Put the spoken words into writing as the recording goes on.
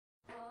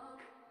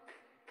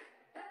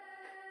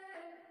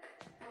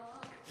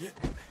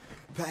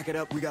Pack it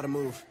up, we gotta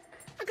move.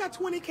 I got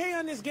 20K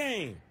on this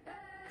game.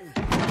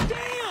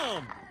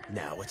 Damn!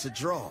 Now it's a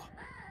draw.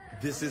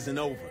 This isn't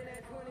over.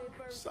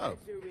 So,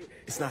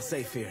 It's not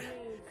safe here.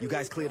 You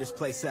guys clear this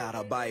place out,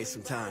 I'll buy you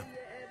some time.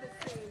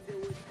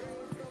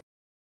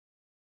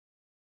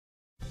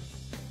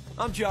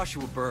 I'm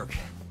Joshua Burke.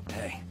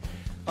 Hey.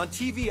 On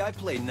TV, I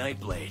play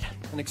Nightblade,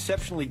 an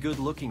exceptionally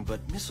good-looking but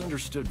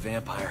misunderstood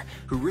vampire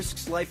who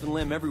risks life and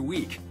limb every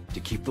week to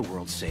keep the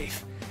world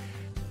safe.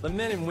 The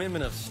men and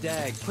women of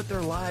Stag put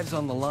their lives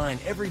on the line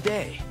every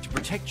day to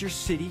protect your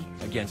city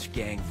against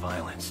gang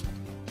violence.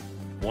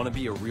 Want to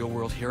be a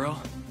real-world hero?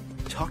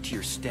 Talk to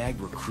your Stag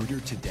recruiter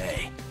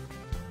today.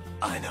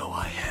 I know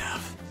I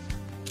have.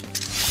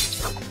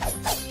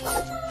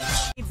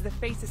 Needs the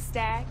face of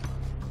Stag?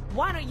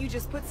 Why don't you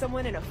just put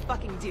someone in a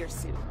fucking deer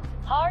suit?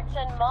 Hearts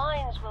and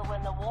minds will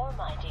win the war,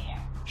 my dear.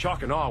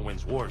 Shock and awe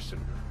wins wars,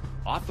 Senator.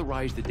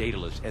 Authorize the data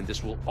list and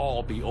this will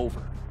all be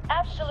over.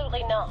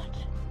 Absolutely not.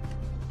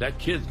 That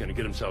kid's gonna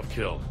get himself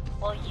killed.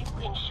 Will you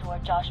ensure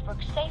Josh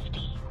Burke's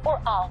safety? Or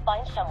I'll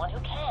find someone who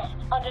can.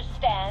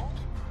 Understand?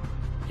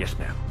 Yes,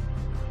 ma'am.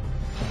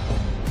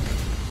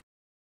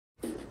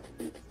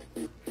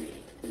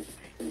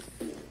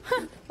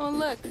 Oh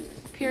look,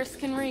 Pierce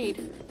can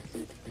read.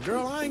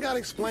 girl, I ain't gotta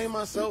explain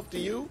myself to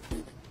you.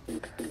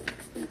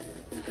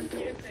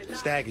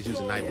 Stag is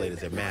using Nightblade as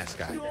their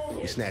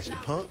mascot. We snatch the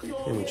punk,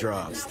 And we draw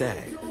out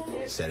Stag.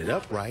 set it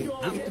up right,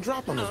 we get the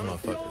drop on those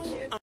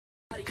motherfuckers.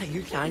 Can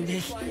you sign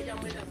this?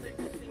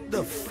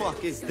 The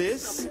fuck is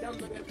this?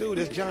 Dude,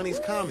 it's Johnny's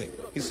comic.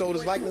 He sold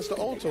his likeness to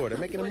Ultor. They're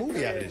making a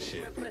movie out of this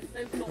shit.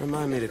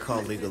 Remind me to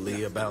call Legal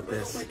Lee about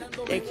this.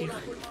 Thank you.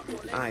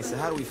 Alright, so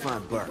how do we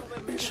find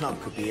Burke?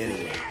 Chump could be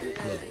anywhere.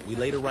 Look, we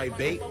lay the right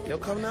bait, they'll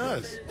come to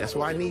us. That's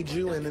why I need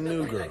you and the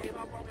new girl.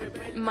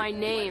 My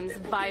name's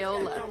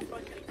Viola.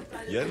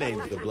 Your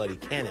name's the Bloody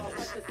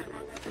Cannabis.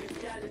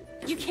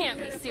 You can't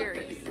be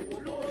serious.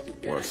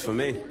 Works for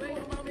me.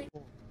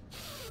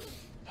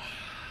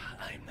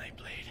 I am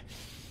Nightblade.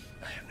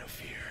 I have no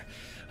fear.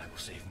 I will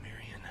save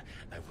Marion.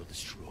 I will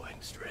destroy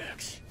Mr.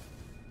 X.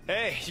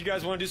 Hey, you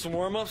guys want to do some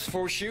warm-ups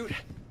before we shoot?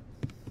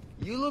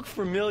 You look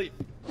familiar.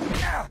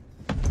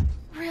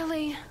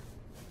 Really?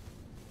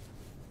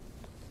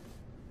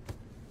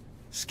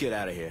 Let's get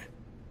out of here.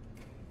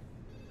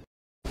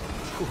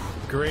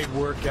 Great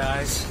work,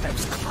 guys. That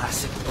was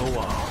classic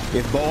Boal.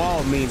 If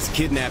Boal means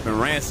kidnap and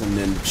ransom,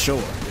 then sure.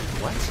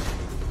 What?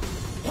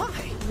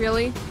 Why?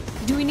 Really?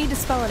 Do we need to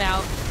spell it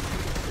out?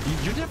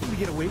 You're never gonna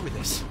get away with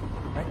this.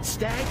 Right?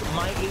 Stag,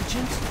 my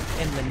agent,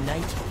 and the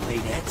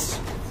Nightbladeettes.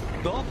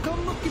 They'll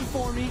come looking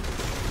for me.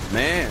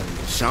 Man,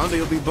 Shonda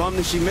will be bummed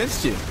that she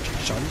missed you.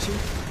 Shonda's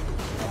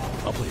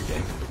here? I'll play your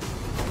game.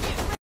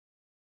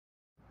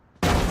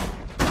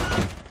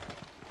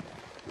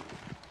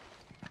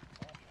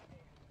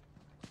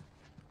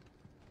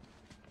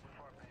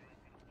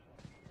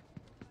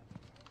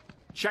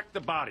 Check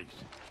the bodies.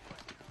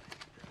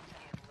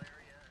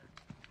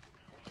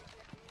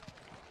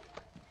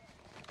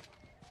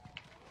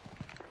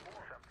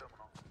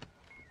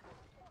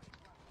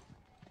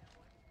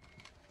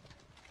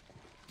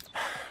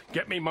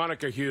 Get me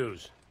Monica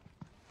Hughes.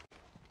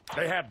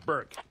 They have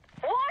Burke.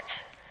 What?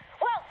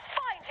 Well,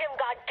 find him,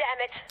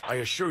 goddammit! I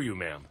assure you,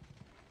 ma'am,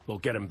 we'll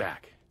get him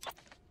back.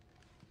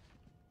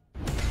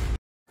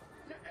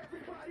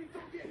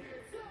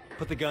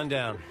 Put the gun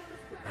down.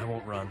 I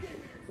won't run.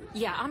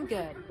 Yeah, I'm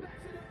good.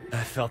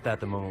 I felt that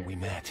the moment we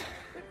met.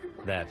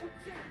 That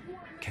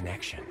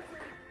connection.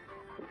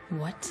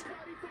 What?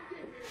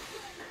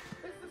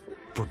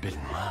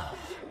 Forbidden love.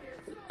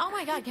 Oh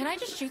my god, can I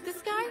just shoot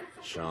this guy?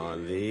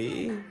 Sean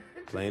Lee,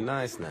 play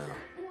nice now.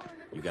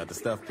 You got the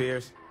stuff,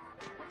 Pierce?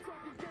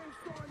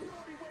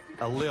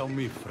 Allow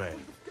me, Fred.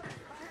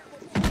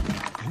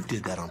 You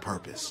did that on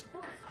purpose.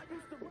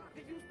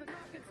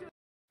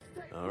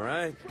 All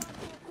right.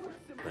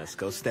 Let's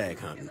go stag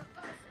hunting.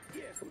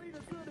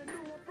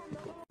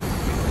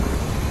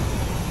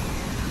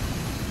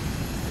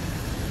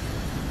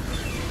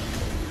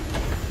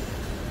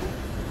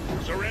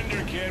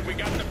 Surrender, kid. We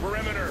got the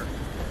perimeter.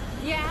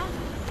 Yeah?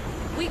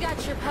 We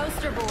got your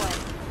poster boy.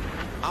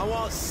 I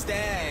want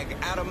Stag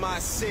out of my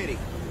city.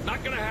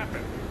 Not gonna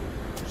happen.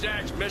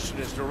 Stag's mission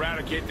is to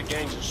eradicate the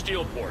gangs in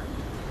Steelport.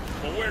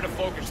 But where to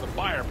focus the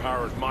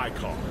firepower is my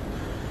call.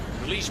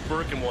 Release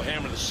Burke and we'll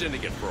hammer the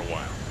syndicate for a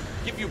while.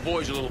 Give you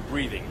boys a little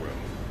breathing room.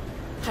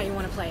 How you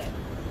want to play it?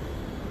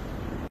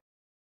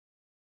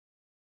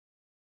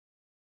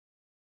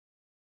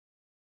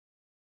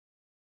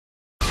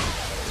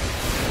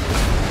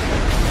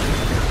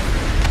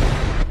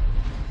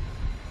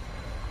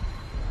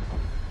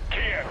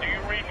 Kia, do you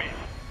read me?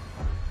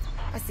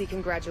 I see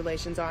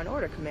congratulations are in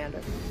order,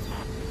 Commander.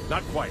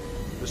 Not quite.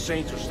 The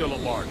Saints are still at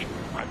large.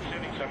 I'm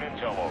sending some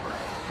intel over.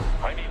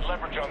 I need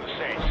leverage on the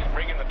Saints.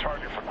 Bring in the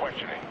target for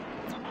questioning.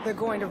 They're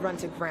going to run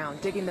to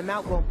ground. Digging them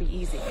out won't be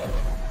easy.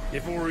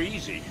 If it were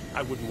easy,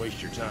 I wouldn't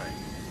waste your time.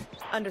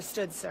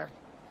 Understood, sir.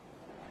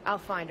 I'll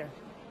find her.